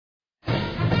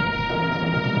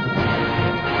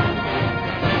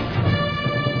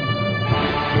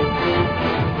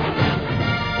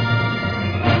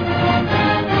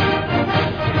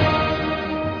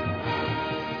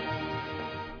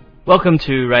Welcome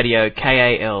to Radio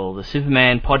KAL, the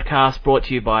Superman podcast brought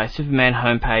to you by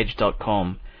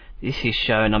supermanhomepage.com. This is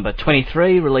show number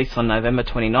 23, released on November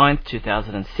 29th,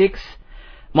 2006.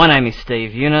 My name is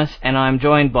Steve Eunice, and I'm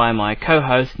joined by my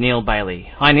co-host Neil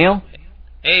Bailey. Hi, Neil.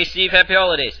 Hey, Steve. Happy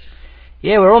holidays.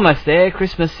 Yeah, we're almost there.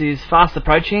 Christmas is fast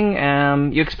approaching.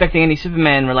 You expecting any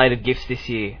Superman-related gifts this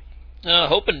year?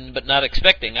 Hoping, but not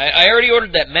expecting. I already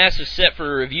ordered that massive set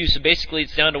for review, so basically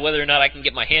it's down to whether or not I can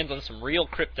get my hands on some real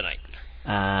kryptonite.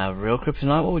 Real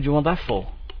kryptonite? What would you want that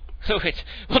for? Well,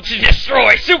 to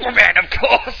destroy Superman, of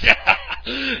course!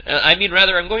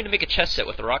 Rather, I'm going to make a chess set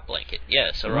with a rock blanket.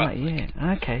 Yes, a rock blanket.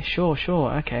 Yeah. Okay, sure,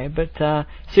 okay. But,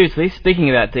 seriously,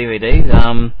 speaking about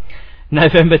DVDs,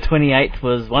 November 28th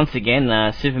was once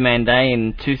again Superman Day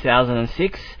in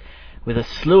 2006, with a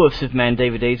slew of Superman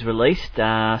DVDs released.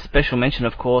 Special mention,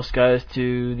 of course, goes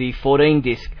to the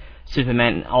 14-disc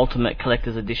Superman Ultimate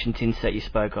Collector's Edition tin set you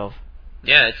spoke of.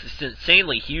 Yeah, it's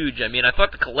insanely huge. I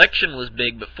thought the collection was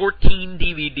big, but 14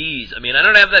 DVDs. I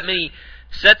don't have that many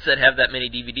sets that have that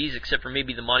many DVDs, except for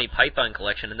maybe the Monty Python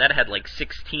collection, and that had like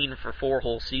 16 for 4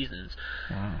 whole seasons.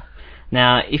 Wow.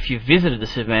 Now, if you visited the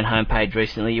Superman homepage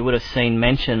recently, you would have seen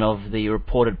mention of the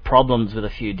reported problems with a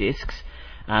few discs.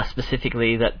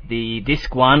 Specifically that the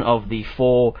disc 1 of the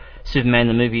 4 Superman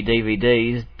the Movie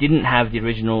DVDs didn't have the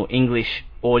original English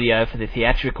audio for the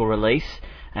theatrical release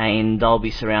in Dolby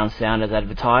Surround Sound as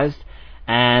advertised,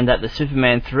 and that the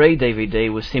Superman 3 DVD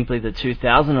was simply the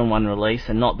 2001 release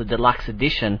and not the deluxe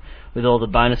edition with all the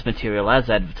bonus material as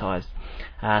advertised.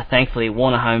 Thankfully,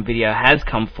 Warner Home Video has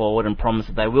come forward and promised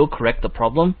that they will correct the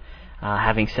problem,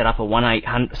 having set up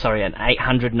an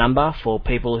 800 number for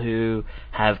people who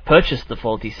have purchased the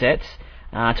faulty sets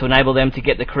to enable them to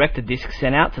get the corrected discs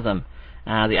sent out to them.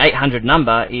 The 800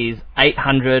 number is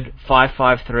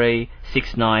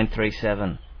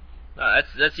 800-553-6937.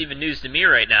 That's even news to me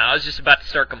right now. I was just about to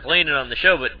start complaining on the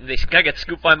show, but I got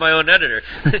scooped by my own editor.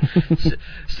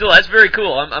 Still, that's very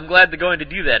cool. I'm glad they're going to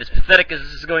do that. As pathetic as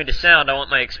this is going to sound, I want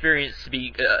my experience to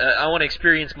be. I want to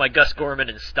experience my Gus Gorman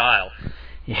in style.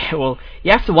 Yeah, well, you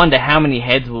have to wonder how many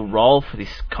heads will roll for this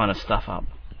kind of stuff up.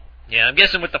 Yeah, I'm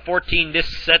guessing with the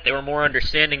 14-disc set, they were more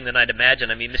understanding than I'd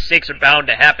imagine. Mistakes are bound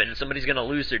to happen. Somebody's going to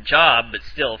lose their job, but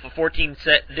still, if a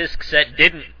 14-disc set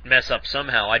didn't mess up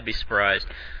somehow, I'd be surprised.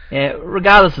 Yeah,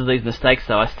 regardless of these mistakes,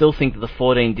 though, I still think that the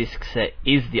 14-disc set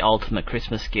is the ultimate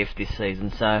Christmas gift this season,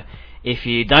 so if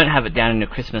you don't have it down in your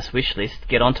Christmas wish list,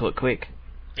 get onto it quick.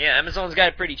 Yeah, Amazon's got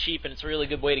it pretty cheap, and it's a really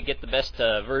good way to get the best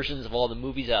versions of all the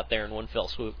movies out there in one fell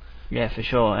swoop. Yeah, for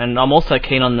sure. And I'm also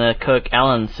keen on the Kirk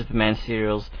Alyn Superman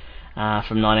serials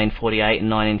from 1948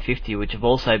 and 1950, which have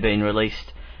also been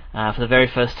released for the very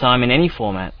first time in any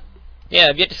format. Yeah,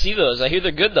 I've yet to see those. I hear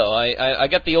they're good, though. I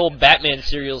got the old Batman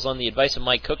serials on the advice of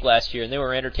Mike Cook last year, and they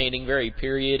were entertaining, very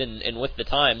period and with the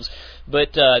times,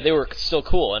 but they were still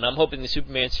cool, and I'm hoping the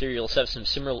Superman serials have some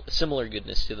similar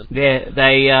goodness to them. Yeah,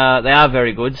 they are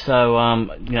very good, so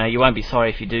you won't be sorry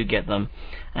if you do get them.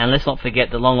 And let's not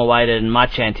forget the long-awaited and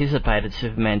much-anticipated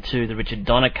Superman 2, the Richard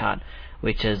Donner cut,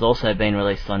 which has also been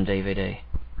released on DVD.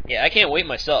 Yeah, I can't wait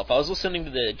myself. I was listening to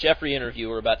the Jeffrey interview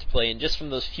we're about to play, and just from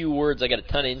those few words, I got a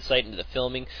ton of insight into the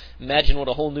filming. Imagine what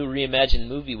a whole new reimagined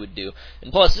movie would do.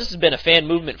 And plus, this has been a fan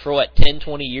movement for, 10,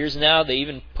 20 years now. They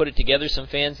even put it together, some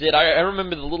fans did. I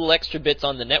remember the little extra bits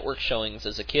on the network showings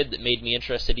as a kid that made me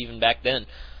interested even back then.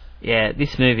 Yeah,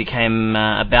 this movie came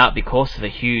about because of a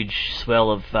huge swell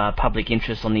of public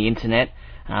interest on the internet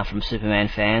from Superman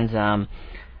fans.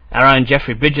 Our own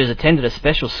Jeffrey Bridges attended a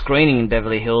special screening in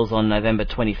Beverly Hills on November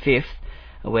 25th,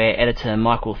 where editor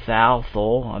Michael Thor,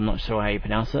 I'm not sure how you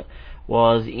pronounce it,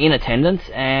 was in attendance,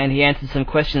 and he answered some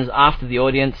questions after the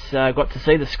audience got to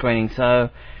see the screening. So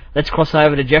let's cross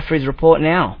over to Jeffrey's report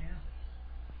now.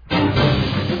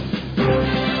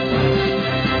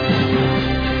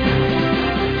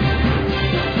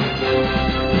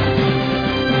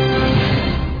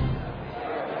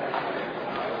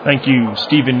 Thank you,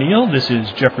 Steve and Neil. This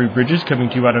is Jeffrey Bridges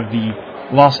coming to you out of the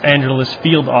Los Angeles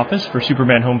field office for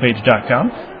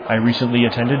SupermanHomepage.com. I recently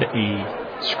attended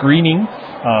a screening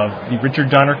of the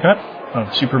Richard Donner cut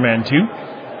of Superman 2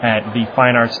 at the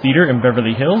Fine Arts Theater in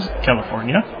Beverly Hills,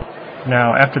 California.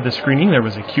 Now, after the screening, there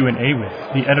was a Q&A with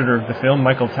the editor of the film,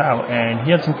 Michael Tao, and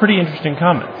he had some pretty interesting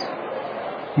comments.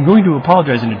 I'm going to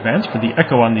apologize in advance for the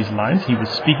echo on these lines. He was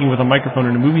speaking with a microphone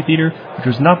in a movie theater, which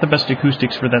was not the best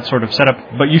acoustics for that sort of setup,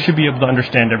 but you should be able to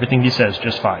understand everything he says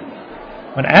just fine.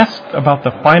 When asked about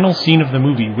the final scene of the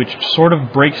movie, which sort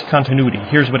of breaks continuity,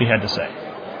 here's what he had to say.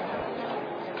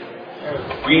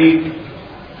 We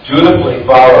dutifully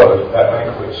followed that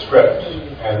Mankiewicz script,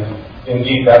 and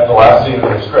indeed that's the last scene of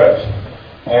the script.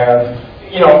 And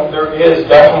there is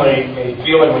definitely a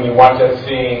feeling when you watch that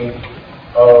scene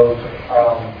of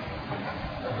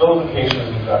vilification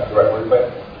isn't that the right word,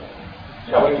 but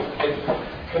it's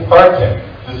cathartic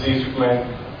to see Superman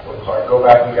work hard, go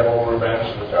back and get a little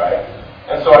revenge for the guy.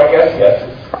 And so I guess yes,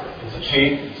 it's a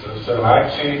cheat, it's a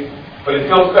cinematic cheat, but it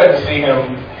feels good to see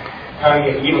him kind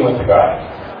of get even with the guy.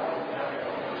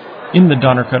 In the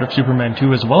Donner cut of Superman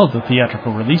 2 as well as the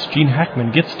theatrical release, Gene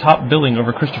Hackman gets top billing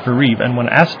over Christopher Reeve, and when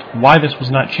asked why this was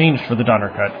not changed for the Donner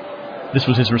cut, this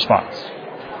was his response.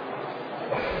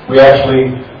 We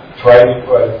actually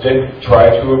did try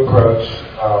to approach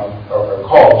or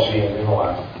call Gene in the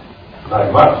last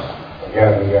 9 months,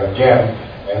 again and again,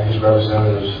 and his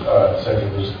representatives said he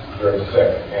was very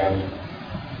sick, and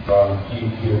he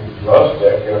loves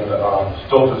Dick, and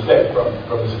still to this day,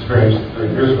 from his experience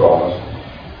 30 years ago almost.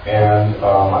 And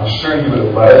I'm sure he would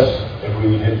have let us if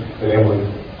we had been able to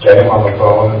get him on the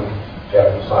phone and get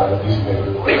him to sign a piece of paper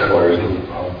with the lawyers.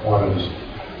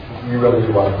 We really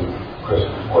do want to put Chris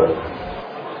before it.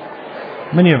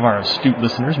 Many of our astute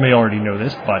listeners may already know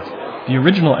this, but the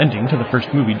original ending to the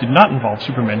first movie did not involve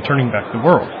Superman turning back the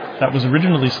world. That was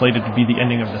originally slated to be the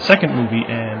ending of the second movie,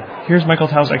 and here's Michael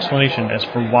Tau's explanation as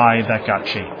for why that got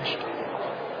changed.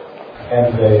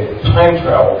 And the time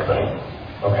travel thing,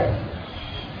 okay.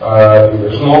 The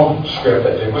original script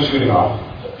that Dick was shooting off,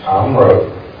 that Tom wrote,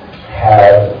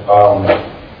 had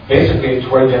basically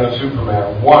toward the end of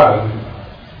Superman 1,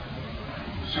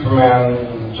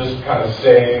 Superman just kind of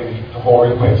saved the whole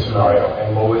replay scenario,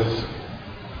 and Lois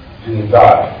didn't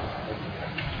die.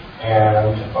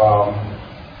 And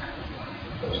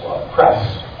there was a lot of press.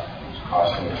 It was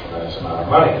costing a tremendous amount of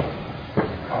money.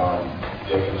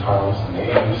 Dick and Tom's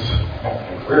names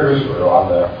and careers were on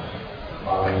the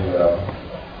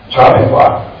chopping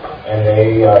block, and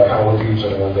they kind of looked at each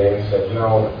other one day and said,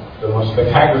 the most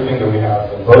spectacular thing that we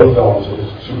have in both films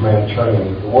is Superman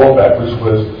turning the world back, which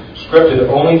was scripted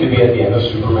only to be at the end of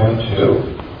Superman 2,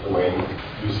 the way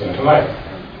you've seen it tonight.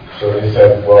 So they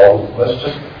said, well, let's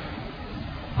just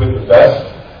put the best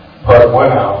part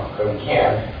 1 out that we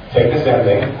can, take this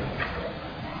ending,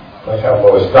 let's have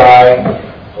Lois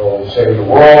die, we'll save the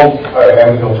world,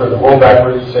 and we'll turn the world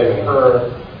backwards, saving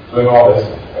her, doing all this.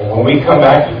 And when we come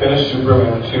back to finish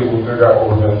Superman 2, we'll figure out what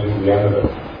we're going to do at the end of it.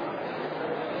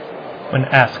 When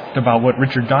asked about what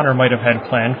Richard Donner might have had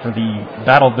planned for the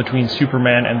battle between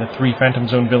Superman and the 3 Phantom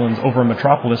Zone villains over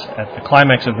Metropolis at the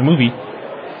climax of the movie,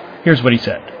 here's what he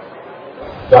said.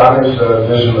 Donner's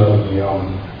vision of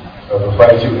the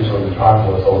fight sequence with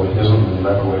Metropolis, although he doesn't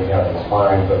remember what he had in his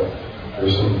mind, but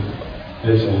there's some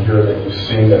bits in here that you've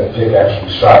seen that Dick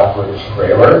actually shot for a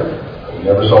trailer, but he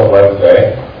never saw the light of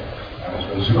day.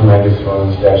 When Superman gets thrown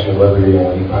in the Statue of Liberty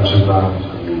and he punches down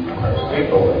into the Empire State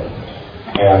Building.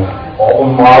 And all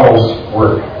the models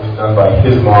work was done by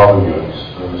his model units.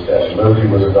 So the Statue of Liberty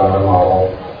was a Donner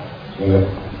model in the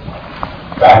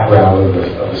background of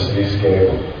the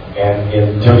cityscape. And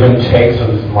in different takes of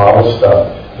this model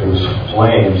stuff, there was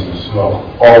flames and smoke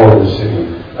all over the city.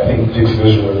 I think Dick's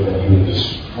vision would have been he would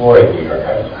destroy New York.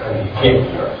 I mean, he came to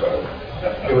New York, so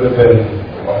it would have been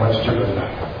a much different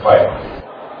fight.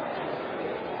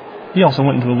 He also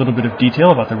went into a little bit of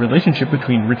detail about the relationship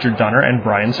between Richard Donner and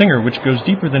Bryan Singer, which goes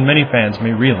deeper than many fans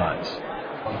may realize.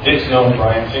 Dick's known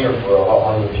Bryan Singer for a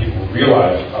lot longer than people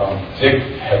realize.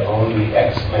 Dick had owned the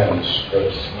X-Men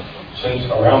scripts since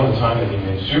around the time that he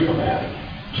made Superman.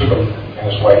 It took him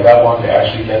and his wife that long to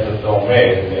actually get the film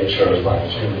made, and they chose Bryan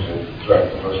Singer to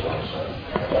direct the first one. So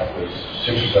that was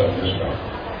 6 or 7 years ago.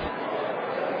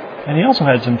 And he also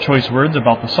had some choice words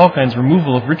about the Salkinds'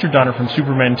 removal of Richard Donner from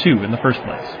Superman 2 in the first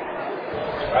place.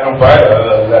 I don't buy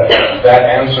that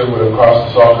answer would have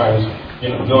cost us all kinds,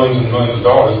 millions and millions of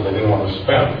dollars that they didn't want to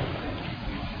spend.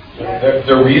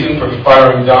 Their reason for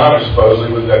firing Donner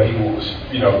supposedly was that he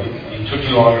took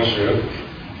too long to shoot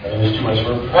and he was too much of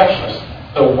a perfectionist.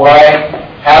 So why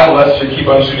have Lester keep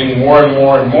on shooting more and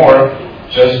more and more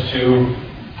just to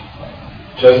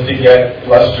get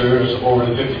Lester's over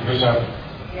the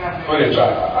 50% footage?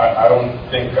 I don't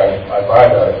think I buy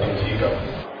that. I think it's ego.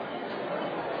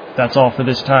 That's all for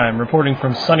this time. Reporting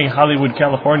from sunny Hollywood,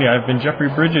 California, I've been Jeffrey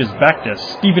Bridges, back to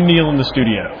Stephen Neal in the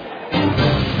studio.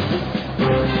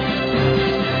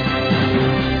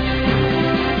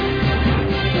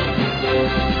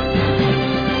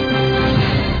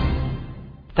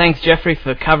 Thanks, Jeffrey,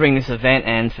 for covering this event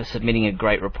and for submitting a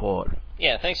great report.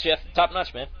 Yeah, thanks, Jeff. Top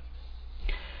notch, man.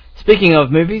 Speaking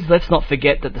of movies, let's not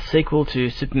forget that the sequel to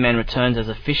Superman Returns has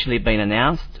officially been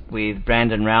announced, with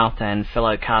Brandon Routh and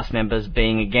fellow cast members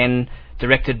being again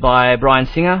directed by Bryan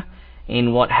Singer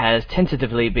in what has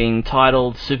tentatively been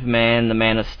titled Superman the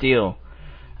Man of Steel.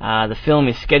 The film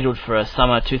is scheduled for a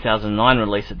summer 2009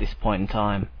 release at this point in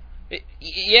time.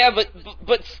 Yeah,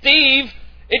 but Steve,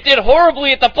 it did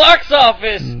horribly at the box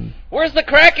office. Where's the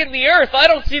crack in the earth? I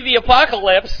don't see the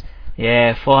apocalypse.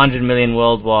 Yeah, 400 million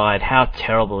worldwide. How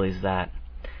terrible is that?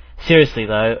 Seriously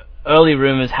though, early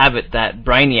rumours have it that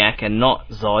Brainiac and not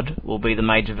Zod will be the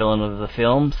major villain of the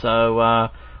film, so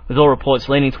with all reports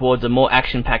leaning towards a more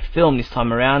action-packed film this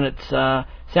time around, it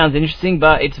sounds interesting,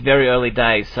 but it's very early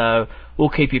days, so we'll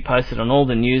keep you posted on all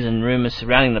the news and rumours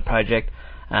surrounding the project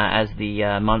as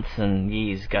the months and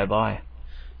years go by.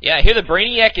 Yeah, I hear the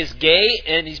Brainiac is gay,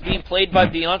 and he's being played by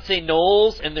Beyonce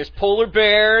Knowles, and there's polar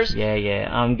bears. Yeah,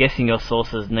 I'm guessing your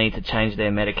sources need to change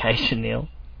their medication, Neil.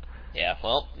 Yeah,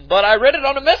 well, but I read it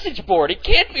on a message board. It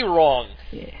can't be wrong.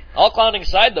 Yeah. All clowning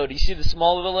aside, though, do you see the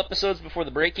Smallville episodes before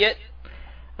the break yet?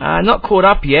 Not caught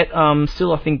up yet.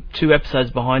 Still, I think, 2 episodes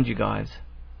behind you guys.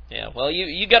 Yeah, well,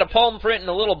 you got a palm print and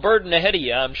a little burden ahead of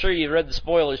you. I'm sure you read the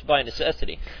spoilers by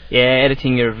necessity. Yeah,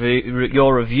 editing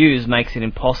your reviews makes it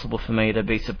impossible for me to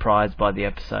be surprised by the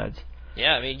episodes.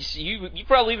 Yeah, I mean, you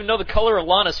probably even know the color of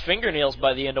Lana's fingernails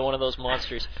by the end of one of those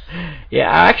monsters.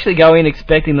 Yeah, I actually go in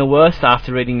expecting the worst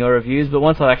after reading your reviews, but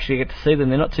once I actually get to see them,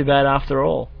 they're not too bad after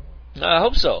all. I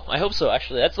hope so,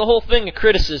 actually. That's the whole thing of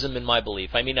criticism, in my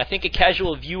belief. I mean, I think a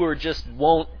casual viewer just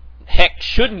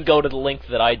shouldn't go to the length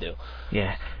that I do.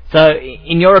 Yeah. So,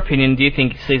 in your opinion, do you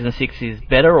think Season 6 is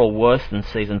better or worse than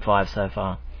Season 5 so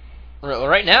far?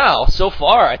 Right now, so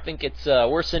far, I think it's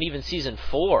worse than even Season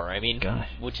 4. I mean,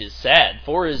 which is sad.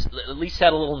 4 is at least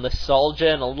had a little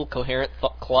nostalgia and a little coherent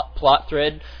plot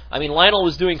thread. I mean, Lionel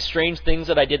was doing strange things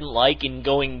that I didn't like in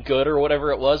Going Good or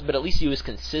whatever it was, but at least he was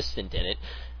consistent in it.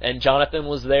 And Jonathan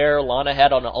was there. Lana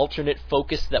had an alternate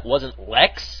focus that wasn't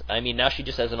Lex. I mean, now she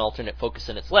just has an alternate focus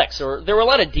and it's Lex. So there were a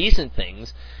lot of decent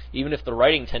things, even if the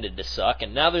writing tended to suck.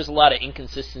 And now there's a lot of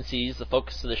inconsistencies. The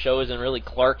focus of the show isn't really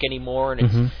Clark anymore, and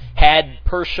it's had,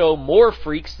 per show, more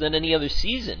freaks than any other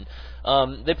season.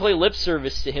 They play lip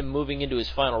service to him moving into his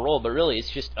final role, but really it's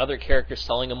just other characters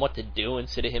telling him what to do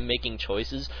instead of him making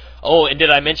choices. Oh, and did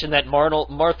I mention that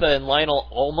Martha and Lionel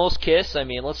almost kiss? I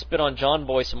mean, let's spit on John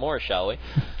Boy some more, shall we?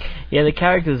 Yeah, the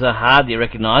characters are hardly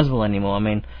recognizable anymore. I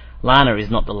mean, Lana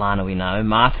is not the Lana we know,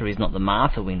 Martha is not the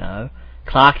Martha we know,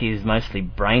 Clark is mostly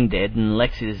brain dead, and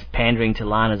Lex is pandering to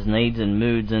Lana's needs and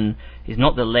moods and is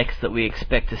not the Lex that we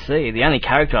expect to see. The only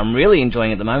character I'm really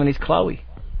enjoying at the moment is Chloe.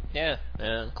 Yeah,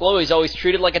 Chloe's always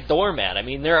treated like a doormat. I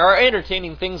mean, there are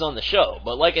entertaining things on the show,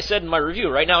 but like I said in my review,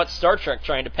 right now it's Star Trek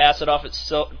trying to pass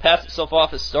itself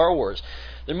off as Star Wars.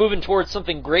 They're moving towards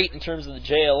something great in terms of the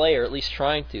JLA, or at least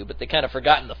trying to, but they kind of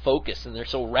forgotten the focus, and they're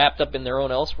so wrapped up in their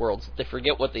own Elseworlds that they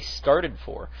forget what they started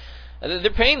for. They're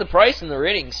paying the price in the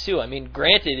ratings, too. I mean,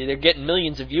 granted, they're getting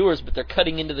millions of viewers, but they're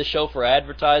cutting into the show for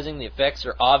advertising. The effects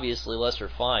are obviously less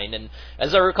refined, and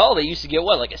as I recall, they used to get,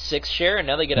 like a 6 share, and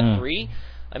now they get a 3?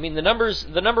 I mean, the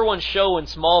number one show in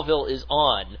Smallville is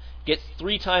On, gets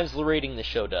 3 times the rating the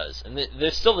show does. And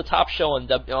they're still the top show on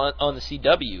the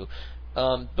CW,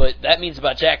 but that means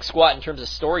about jack squat in terms of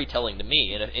storytelling to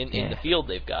me in the field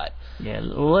they've got. Yeah,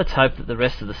 well, let's hope that the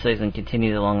rest of the season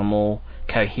continues along a more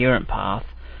coherent path.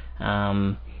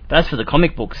 But as for the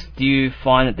comic books, do you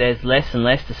find that there's less and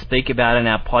less to speak about in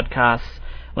our podcasts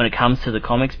when it comes to the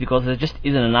comics, because there just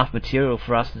isn't enough material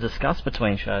for us to discuss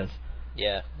between shows?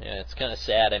 Yeah, it's kind of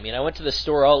sad. I mean, I went to the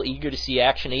store all eager to see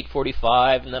Action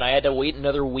 845, and then I had to wait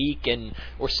another week, and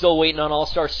we're still waiting on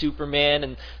All-Star Superman,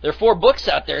 and there are 4 books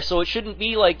out there, so it shouldn't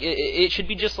be like, it should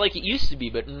be just like it used to be,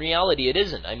 but in reality it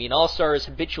isn't. I mean, All-Star is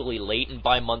habitually late and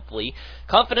bi-monthly.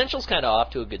 Confidential's kind of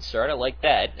off to a good start, I like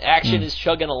that. Action is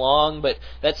chugging along, but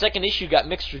that second issue got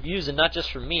mixed reviews, and not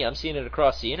just from me, I'm seeing it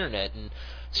across the internet, and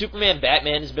Superman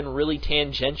Batman has been really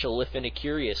tangential, if in a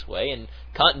curious way, and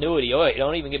continuity,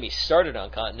 don't even get me started on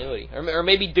continuity. Or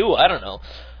maybe do, I don't know.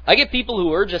 I get people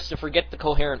who urge us to forget the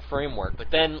coherent framework,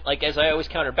 but then, like as I always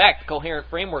counter back, the coherent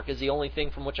framework is the only thing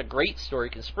from which a great story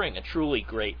can spring, a truly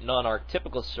great,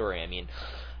 non-archetypical story, I mean.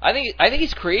 I think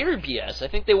it's creator BS. I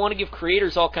think they want to give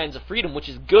creators all kinds of freedom, which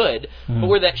is good, but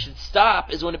where that should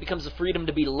stop is when it becomes the freedom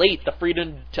to be late, the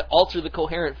freedom to alter the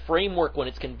coherent framework when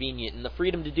it's convenient, and the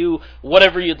freedom to do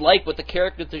whatever you'd like, but the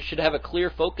character should have a clear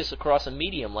focus across a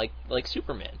medium like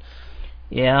Superman.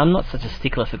 Yeah, I'm not such a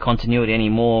stickler for continuity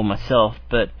anymore myself,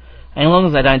 but as long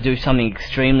as they don't do something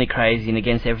extremely crazy and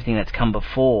against everything that's come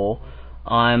before,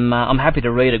 I'm happy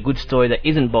to read a good story that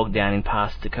isn't bogged down in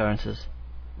past occurrences.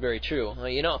 Very true.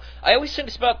 I always think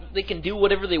it's about they can do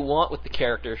whatever they want with the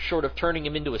character, short of turning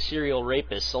him into a serial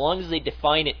rapist, so long as they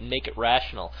define it and make it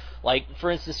rational. Like,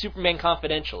 for instance, Superman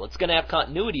Confidential. It's going to have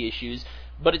continuity issues,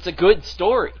 but it's a good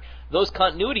story. Those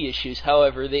continuity issues,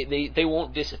 however, they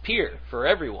won't disappear for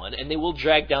everyone, and they will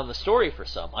drag down the story for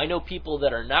some. I know people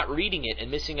that are not reading it and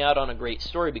missing out on a great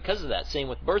story because of that. Same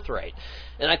with Birthright.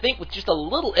 And I think with just a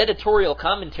little editorial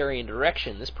commentary and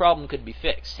direction, this problem could be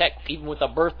fixed. Heck, even with a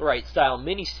Birthright-style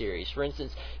miniseries. For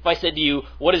instance, if I said to you,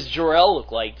 what does Jor-El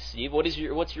look like, Steve? What's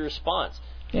your response?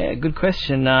 Yeah, good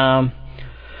question.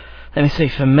 Let me see,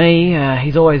 for me,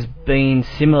 he's always been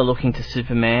similar looking to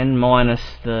Superman, minus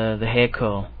the hair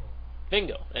curl.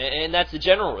 Bingo. And that's the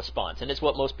general response, and it's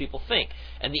what most people think.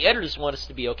 And the editors want us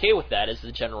to be okay with that as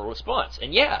the general response.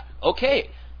 And yeah, okay,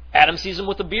 Adam sees him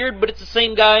with a beard, but it's the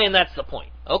same guy, and that's the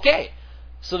point. Okay.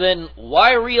 So then,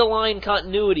 why realign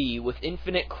continuity with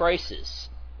Infinite Crisis?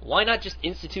 Why not just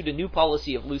institute a new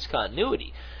policy of loose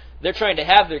continuity? They're trying to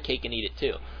have their cake and eat it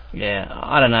too. Yeah,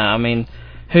 I don't know. I mean,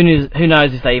 who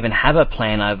knows if they even have a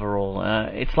plan overall?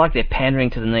 It's like they're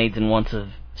pandering to the needs and wants of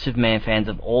Superman fans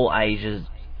of all ages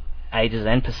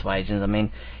and persuasions. I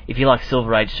mean, if you like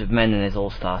Silver Age Superman, then there's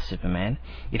All-Star Superman.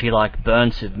 If you like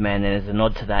Byrne Superman, then there's a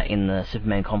nod to that in the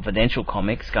Superman Confidential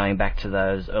comics, going back to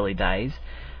those early days.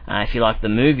 If you like the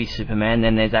movie Superman,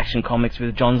 then there's Action Comics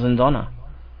with John Zandona.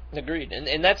 Agreed,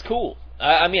 and that's cool.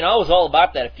 I mean, I was all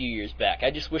about that a few years back.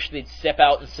 I just wish they'd step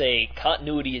out and say,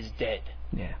 continuity is dead.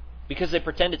 Yeah. Because they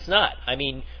pretend it's not. I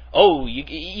mean, you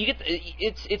get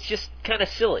it's just kind of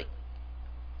silly.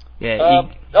 Yeah.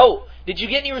 Did you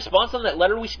get any response on that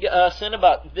letter we sent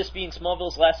about this being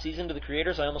Smallville's last season to the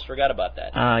creators? I almost forgot about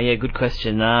that. Yeah, good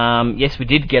question. Yes, we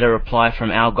did get a reply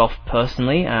from Al Goff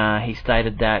personally. He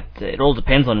stated that it all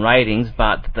depends on ratings,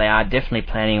 but they are definitely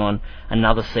planning on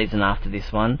another season after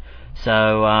this one.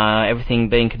 So, everything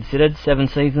being considered, 7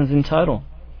 seasons in total.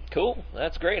 Cool.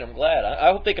 That's great. I'm glad.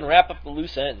 I hope they can wrap up the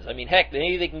loose ends. I mean, heck,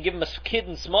 maybe they can give him a kid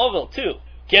in Smallville, too.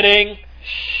 Kidding.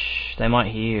 Shh, they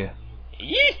might hear you.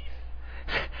 Yee.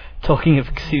 Talking of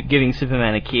giving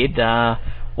Superman a kid,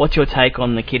 what's your take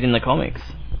on the kid in the comics?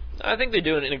 I think they're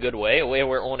doing it in a good way, a way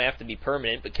where it won't have to be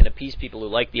permanent, but can appease people who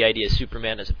like the idea of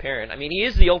Superman as a parent. I mean, he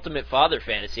is the ultimate father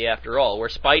fantasy, after all, where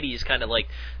Spidey is kind of like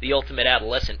the ultimate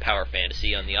adolescent power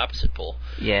fantasy on the opposite pole.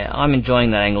 Yeah, I'm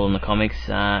enjoying that angle in the comics.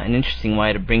 An interesting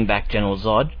way to bring back General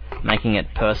Zod, making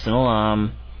it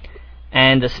personal.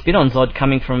 And a spin on Zod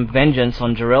coming from vengeance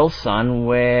on Jor-El's son,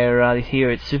 where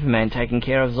here it's Superman taking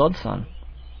care of Zod's son.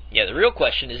 Yeah, the real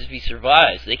question is if he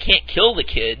survives. They can't kill the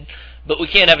kid, but we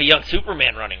can't have a young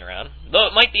Superman running around. Though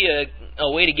it might be a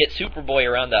way to get Superboy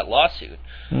around that lawsuit.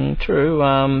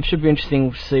 True. Should be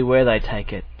interesting to see where they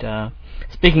take it.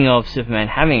 Speaking of Superman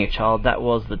having a child, that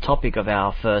was the topic of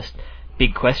our first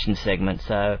Big Question segment.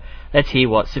 So let's hear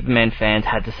what Superman fans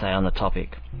had to say on the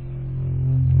topic.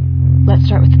 Let's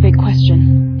start with the big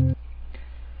question.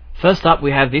 First up,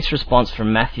 we have this response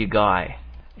from Matthew Guy.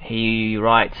 He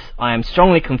writes, I am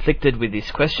strongly conflicted with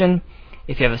this question.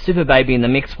 If you have a super baby in the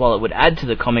mix, while it would add to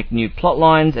the comic new plot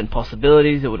lines and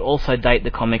possibilities, it would also date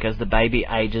the comic as the baby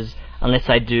ages, unless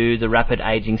they do the rapid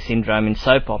aging syndrome in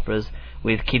soap operas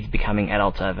with kids becoming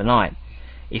adults overnight.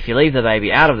 If you leave the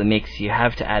baby out of the mix, you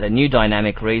have to add a new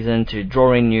dynamic reason to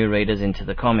draw in new readers into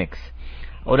the comics.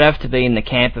 I would have to be in the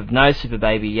camp of no super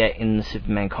baby yet in the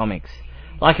Superman comics.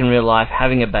 Like in real life,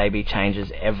 having a baby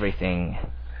changes everything.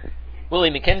 Willie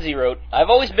McKenzie wrote, I've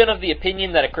always been of the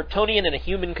opinion that a Kryptonian and a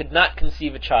human could not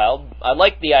conceive a child. I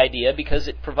liked the idea because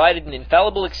it provided an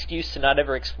infallible excuse to not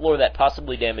ever explore that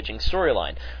possibly damaging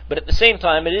storyline. But at the same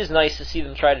time, it is nice to see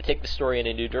them try to take the story in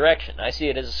a new direction. I see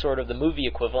it as a sort of the movie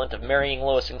equivalent of marrying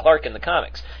Lois and Clark in the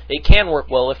comics. It can work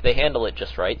well if they handle it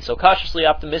just right, so cautiously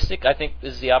optimistic, I think,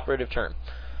 is the operative term.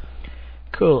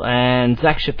 Cool, and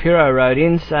Zach Shapiro wrote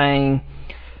in saying,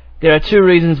 there are 2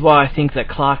 reasons why I think that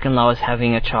Clark and Lois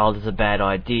having a child is a bad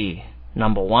idea.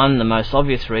 Number 1, the most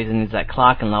obvious reason is that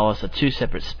Clark and Lois are 2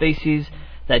 separate species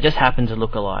that just happen to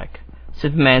look alike.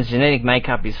 Superman's genetic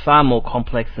makeup is far more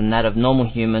complex than that of normal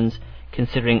humans,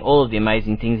 considering all of the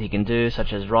amazing things he can do,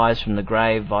 such as rise from the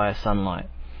grave via sunlight.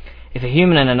 If a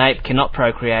human and an ape cannot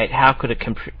procreate, how could a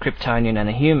Kryptonian and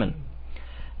a human?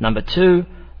 Number 2,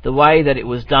 the way that it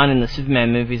was done in the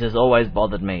Superman movies has always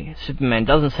bothered me. Superman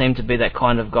doesn't seem to be that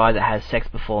kind of guy that has sex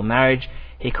before marriage.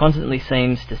 He constantly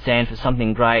seems to stand for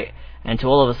something great, and to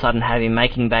all of a sudden have him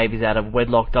making babies out of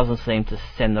wedlock doesn't seem to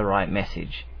send the right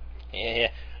message. Yeah,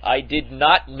 I did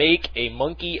not make a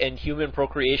monkey and human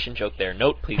procreation joke there.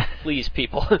 Note, please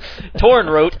people. Torn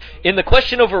wrote, in the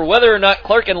question over whether or not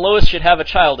Clark and Lois should have a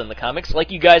child in the comics,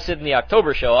 like you guys said in the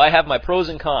October show, I have my pros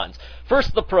and cons.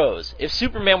 First, the pros. If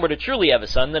Superman were to truly have a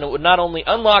son, then it would not only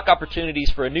unlock opportunities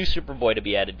for a new Superboy to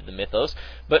be added to the mythos,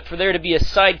 but for there to be a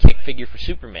sidekick figure for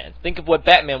Superman. Think of what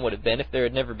Batman would have been if there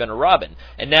had never been a Robin.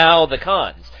 And now, the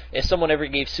cons. If someone ever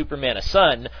gave Superman a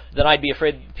son, then I'd be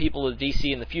afraid that the people of DC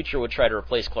in the future would try to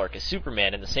replace Clark as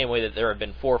Superman in the same way that there have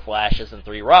been 4 Flashes and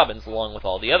 3 Robins, along with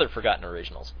all the other forgotten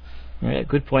originals. Yeah,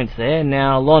 good points there.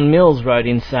 Now, Lon Mills wrote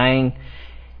in saying,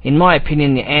 in my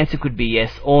opinion, the answer could be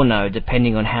yes or no,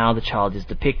 depending on how the child is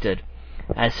depicted.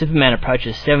 As Superman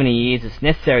approaches 70 years, it's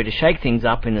necessary to shake things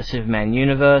up in the Superman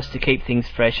universe to keep things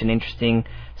fresh and interesting,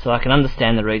 so I can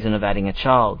understand the reason of adding a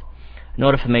child. In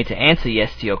order for me to answer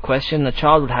yes to your question, the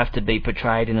child would have to be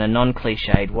portrayed in a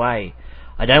non-cliched way.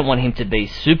 I don't want him to be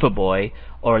Superboy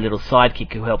or a little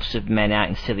sidekick who helps Superman out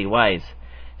in silly ways.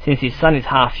 Since his son is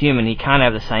half human, he can't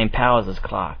have the same powers as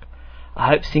Clark. I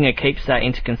hope Singer keeps that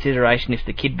into consideration if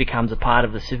the kid becomes a part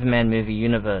of the Superman movie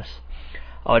universe.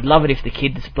 I would love it if the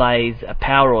kid displays a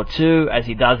power or two, as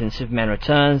he does in Superman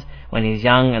Returns, when he's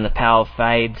young and the power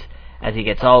fades as he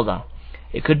gets older.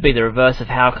 It could be the reverse of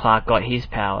how Clark got his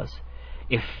powers.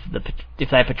 If the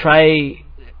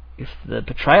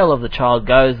portrayal of the child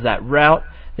goes that route,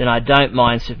 then I don't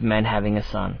mind Superman having a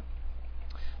son.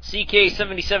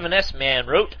 CK77S man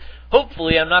wrote,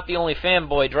 hopefully I'm not the only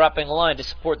fanboy dropping a line to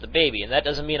support the baby, and that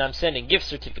doesn't mean I'm sending gift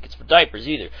certificates for diapers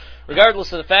either.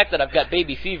 Regardless of the fact that I've got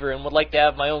baby fever and would like to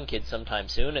have my own kid sometime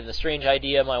soon, and the strange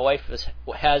idea my wife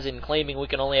has in claiming we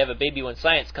can only have a baby when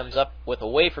science comes up with a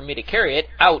way for me to carry it,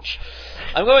 ouch.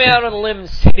 I'm going out on a limb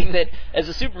stating that, as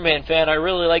a Superman fan, I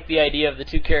really like the idea of the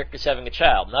 2 characters having a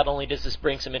child. Not only does this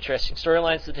bring some interesting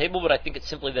storylines to the table, but I think it's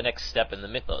simply the next step in the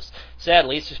mythos.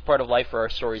 Sadly, it's just part of life for our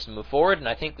stories to move forward, and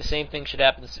I think the same thing should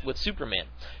happen with Superman.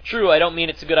 True, I don't mean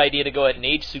it's a good idea to go ahead and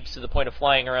age Supes to the point of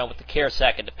flying around with the care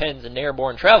sack and depends and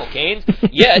airborne travel canes,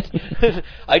 yet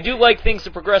I do like things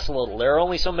to progress a little. There are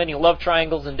only so many love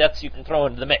triangles and deaths you can throw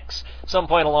into the mix. Some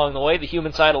point along the way, the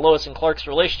human side of Lois and Clark's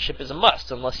relationship is a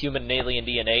must, unless human and alien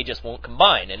DNA just won't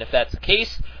combine, and if that's the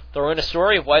case, throw in a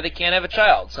story of why they can't have a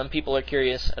child. Some people are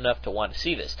curious enough to want to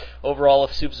see this. Overall,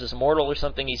 if Supes is immortal or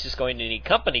something, he's just going to need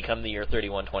company come the year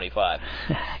 3125.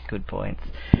 Good points.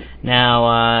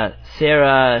 Now,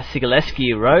 Sarah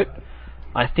Sigaleski wrote,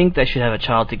 I think they should have a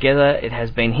child together. It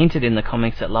has been hinted in the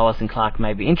comics that Lois and Clark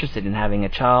may be interested in having a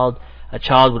child. A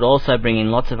child would also bring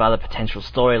in lots of other potential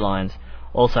storylines.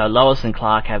 Also, Lois and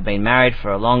Clark have been married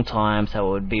for a long time, so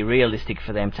it would be realistic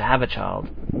for them to have a child.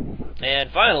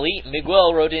 And finally,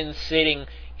 Miguel wrote in stating,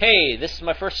 hey, this is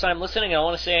my first time listening, and I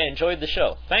want to say I enjoyed the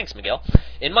show. Thanks, Miguel.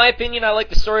 In my opinion, I like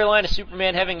the storyline of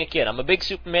Superman having a kid. I'm a big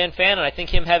Superman fan, and I think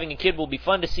him having a kid will be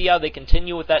fun to see how they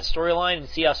continue with that storyline and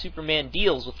see how Superman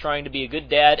deals with trying to be a good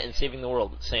dad and saving the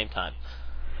world at the same time.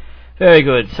 Very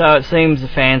good. So it seems the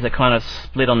fans are kind of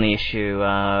split on the issue.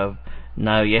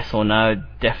 No yes or no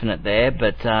definite there,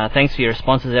 but thanks for your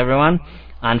responses, everyone.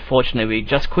 Unfortunately, we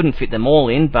just couldn't fit them all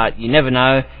in, but you never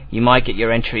know, you might get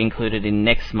your entry included in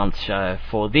next month's show.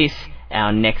 For this,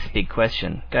 our next big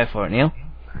question. Go for it, Neil.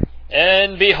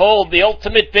 And behold, the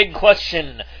ultimate big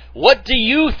question. What do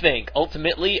you think,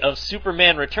 ultimately, of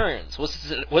Superman Returns?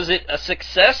 Was it a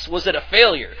success? Was it a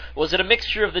failure? Was it a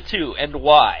mixture of the two? And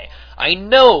why? I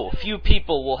know few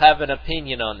people will have an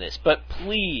opinion on this, but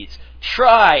please,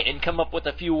 try and come up with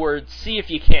a few words. See if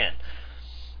you can.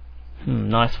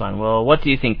 Nice one. Well, what do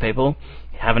you think, people?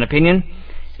 Have an opinion?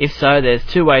 If so, there's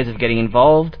 2 ways of getting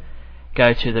involved.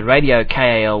 Go to the Radio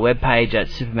KAL webpage at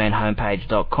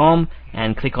supermanhomepage.com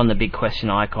and click on the big question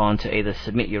icon to either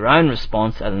submit your own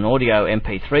response as an audio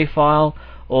MP3 file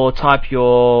or type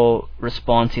your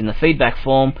response in the feedback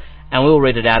form and we'll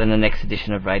read it out in the next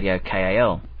edition of Radio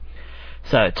KAL.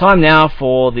 So, time now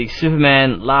for the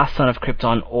Superman Last Son of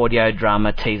Krypton audio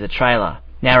drama teaser trailer.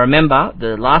 Now remember,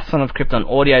 the Last Son of Krypton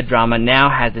audio drama now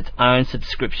has its own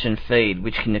subscription feed,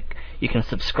 which you can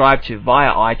subscribe to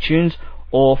via iTunes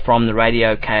or from the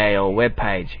Radio KAL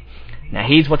webpage. Now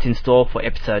here's what's in store for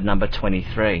episode number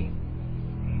 23.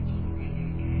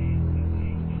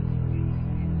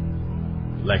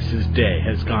 Lex's day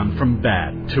has gone from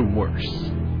bad to worse.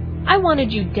 I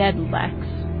wanted you dead, Lex.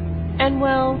 And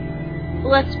well,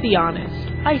 let's be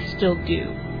honest, I still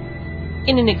do.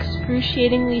 In an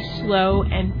excruciatingly slow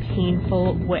and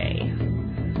painful way.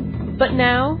 But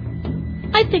now,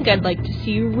 I think I'd like to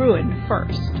see you ruined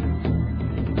first.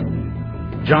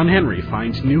 John Henry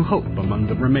finds new hope among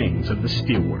the remains of the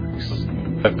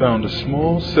steelworks. I found a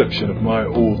small section of my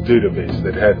old database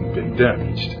that hadn't been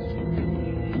damaged.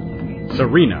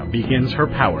 Serena begins her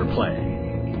power play.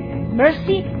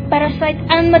 Mercy, Parasite,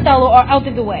 and Metallo are out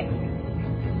of the way.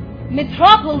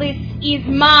 Metropolis is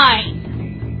mine!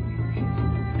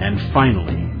 And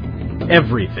finally,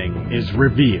 everything is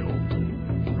revealed.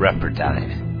 Repper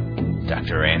died.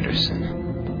 Dr. Anderson.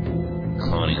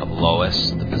 Cloning of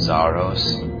Lois, the Bizarros.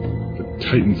 The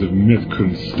Titans of myth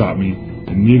couldn't stop me,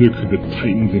 and neither could the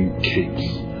Titans in capes.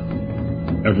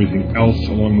 Everything else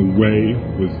along the way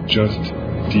was just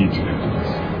details.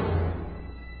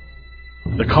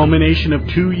 The culmination of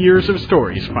 2 years of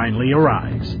stories finally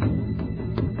arrives.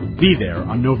 Be there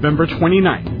on November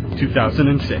 29th,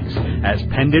 2006, as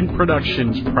Pendant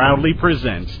Productions proudly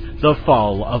presents The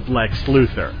Fall of Lex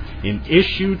Luthor in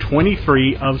issue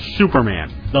 23 of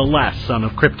Superman, The Last Son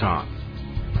of Krypton.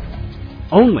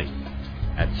 Only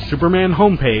at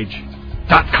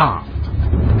SupermanHomepage.com.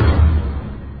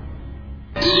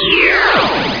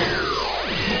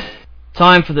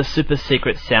 Time for the super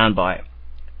secret soundbite.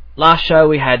 Last show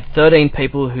we had 13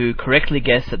 people who correctly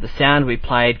guessed that the sound we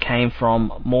played came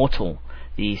from Mortal,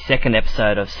 the second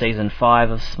episode of Season 5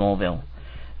 of Smallville.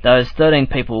 Those 13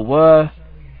 people were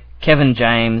Kevin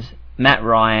James, Matt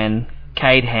Ryan,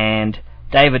 Cade Hand,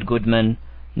 David Goodman,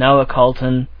 Noah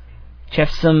Colton,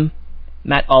 Chefsum,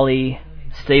 Matt Ollie,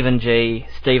 Stephen G,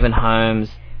 Stephen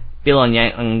Holmes, Bill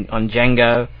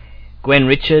Onyango, Gwen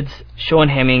Richards, Sean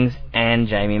Hemmings, and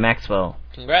Jamie Maxwell.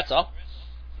 Congrats, all.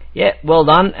 Yeah, well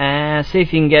done. See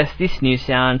if you can guess this new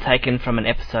sound taken from an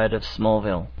episode of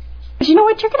Smallville. But you know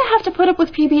what? You're going to have to put up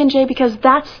with PB&J because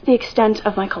that's the extent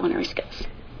of my culinary skills.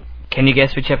 Can you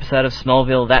guess which episode of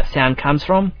Smallville that sound comes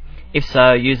from? If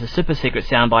so, use the super secret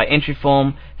soundbite entry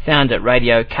form found at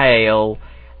Radio KAL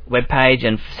webpage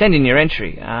and send in your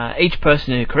entry. Each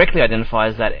person who correctly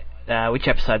identifies that which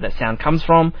episode that sound comes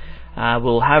from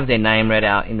will have their name read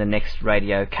out in the next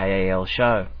Radio KAL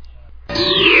show.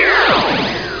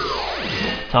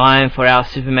 Time for our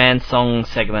Superman song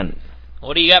segment.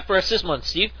 What do you got for us this month,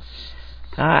 Steve?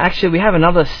 Actually, we have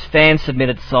another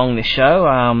fan-submitted song this show.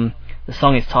 The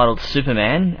song is titled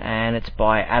Superman, and it's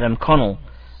by Adam Connell,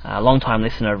 a long-time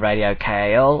listener of Radio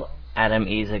KAL. Adam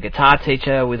is a guitar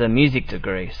teacher with a music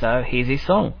degree, so here's his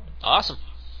song. Awesome.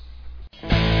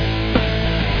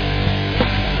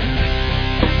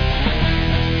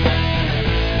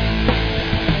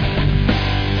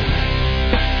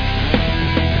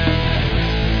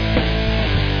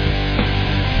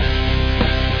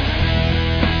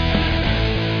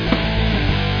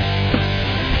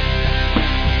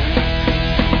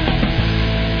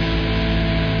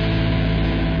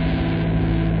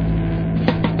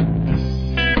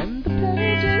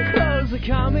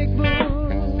 Comic book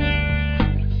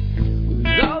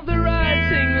with all the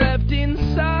writing left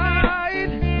inside,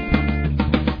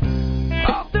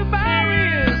 of the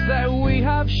barriers that we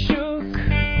have shook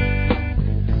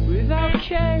with our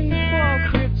cape for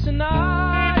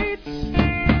kryptonite,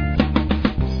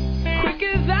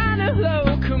 quicker than a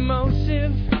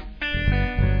locomotive,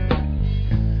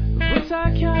 but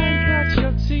I can't catch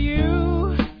up to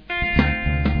you.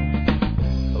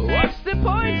 What's the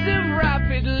point of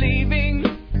rapid leaving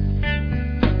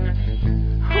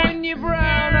when you're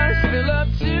brown are still up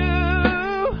to?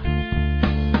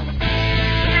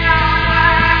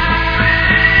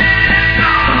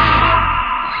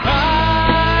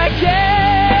 I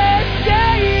can't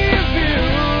save you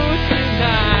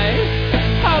tonight.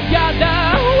 I've got the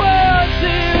world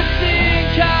to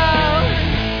think of.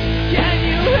 Can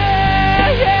you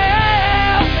help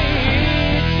me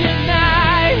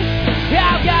tonight?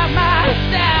 I've got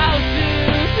myself to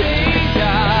think of.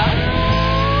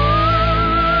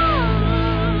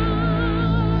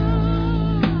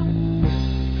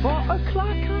 4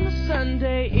 o'clock on a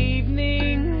Sunday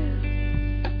evening,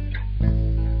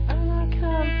 and I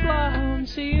can't fly home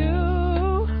to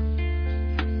you.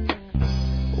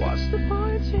 What's the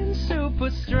point in super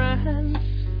strength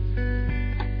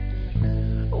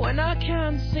when I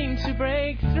can't seem to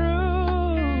break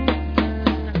through?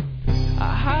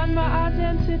 I hide my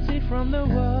identity from the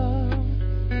world,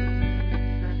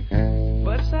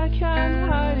 but I can't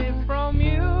hide it from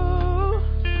you.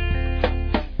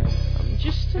 I'm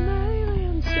just an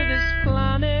alien to this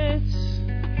planet,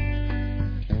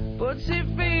 but it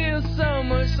feels so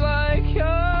much like home.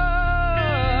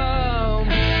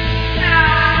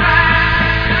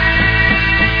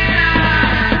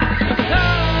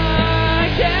 I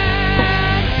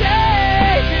can't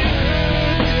take you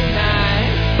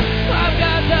tonight. I've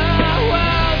got the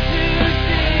world to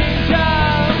think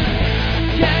of.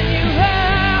 Can you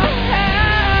help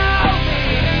me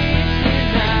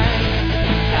tonight?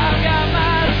 I've got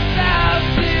myself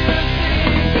to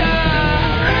think of.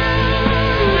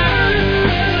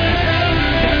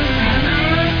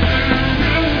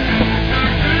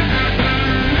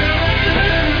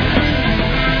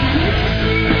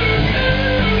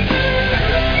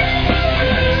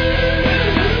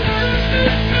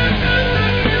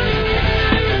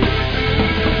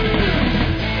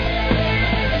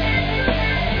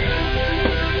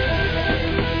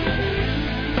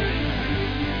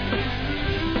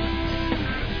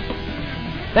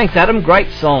 Thanks, Adam.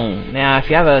 Great song. Now, if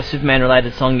you have a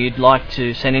Superman-related song you'd like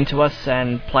to send in to us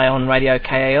and play on Radio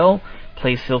KAL,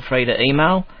 please feel free to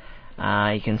email.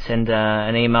 You can send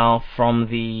an email from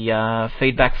the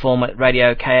feedback form at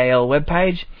Radio KAL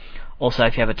webpage. Also,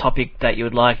 if you have a topic that you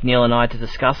would like Neil and I to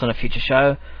discuss on a future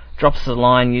show, drop us a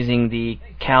line using the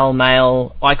Cal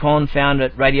Mail icon found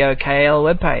at Radio KAL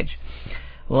webpage.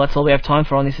 Well, that's all we have time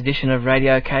for on this edition of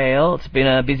Radio KAL. It's been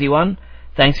a busy one.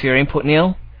 Thanks for your input,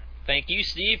 Neil. Thank you,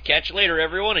 Steve. Catch you later,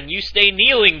 everyone, and you stay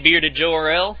kneeling, Bearded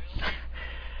Jor-El.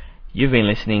 You've been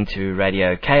listening to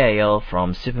Radio KAL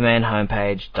from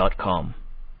SupermanHomepage.com.